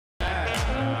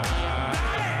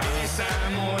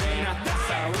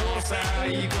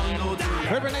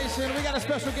River Nation, we got a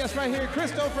special guest right here,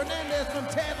 Cristo Fernández from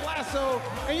Ted Lasso.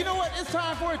 And you know what? It's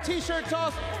time for a t-shirt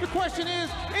toss. The question is,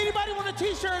 anybody want a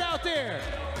t-shirt out there?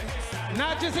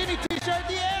 Not just any t-shirt,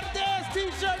 the Herdes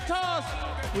t-shirt toss.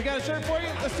 We got a shirt for you?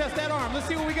 Let's test that arm. Let's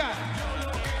see what we got.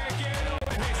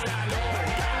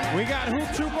 We got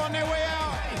Hoop Troop on their way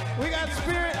out. We got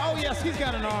Spirit. Oh, yes, he's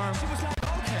got an arm.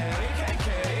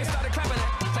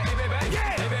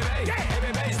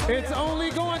 It's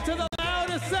only going to the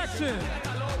loudest section.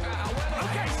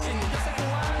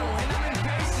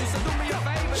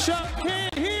 Chuck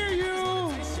can't hear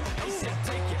you.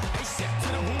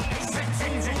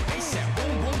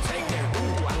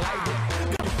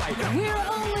 We're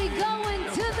only going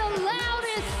to the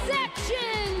loudest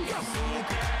section.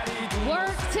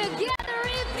 Work together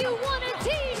if you want a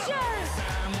t-shirt.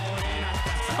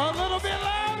 A little bit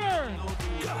louder.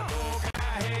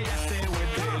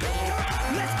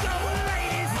 Let's go,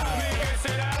 ladies.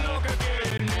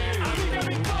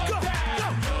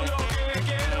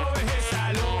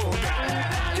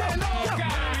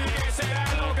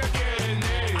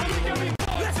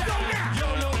 Let's go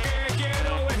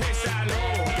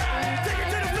now. Take it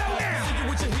to the floor now.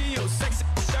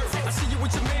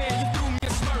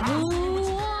 Who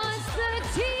wants a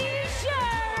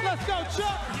t-shirt? Let's go,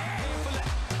 Chuck.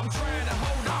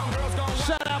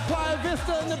 Shout out Playa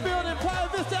Vista in the building. Playa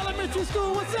Vista Elementary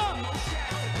School, what's up?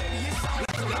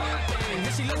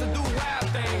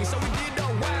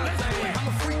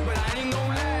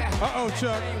 Uh-oh,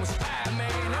 Chuck.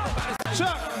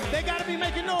 Chuck, they gotta be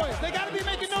making noise. They gotta be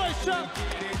making noise, Chuck.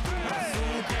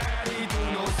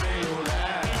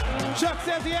 Chuck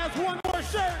says he has one more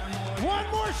shirt. One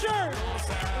more shirt.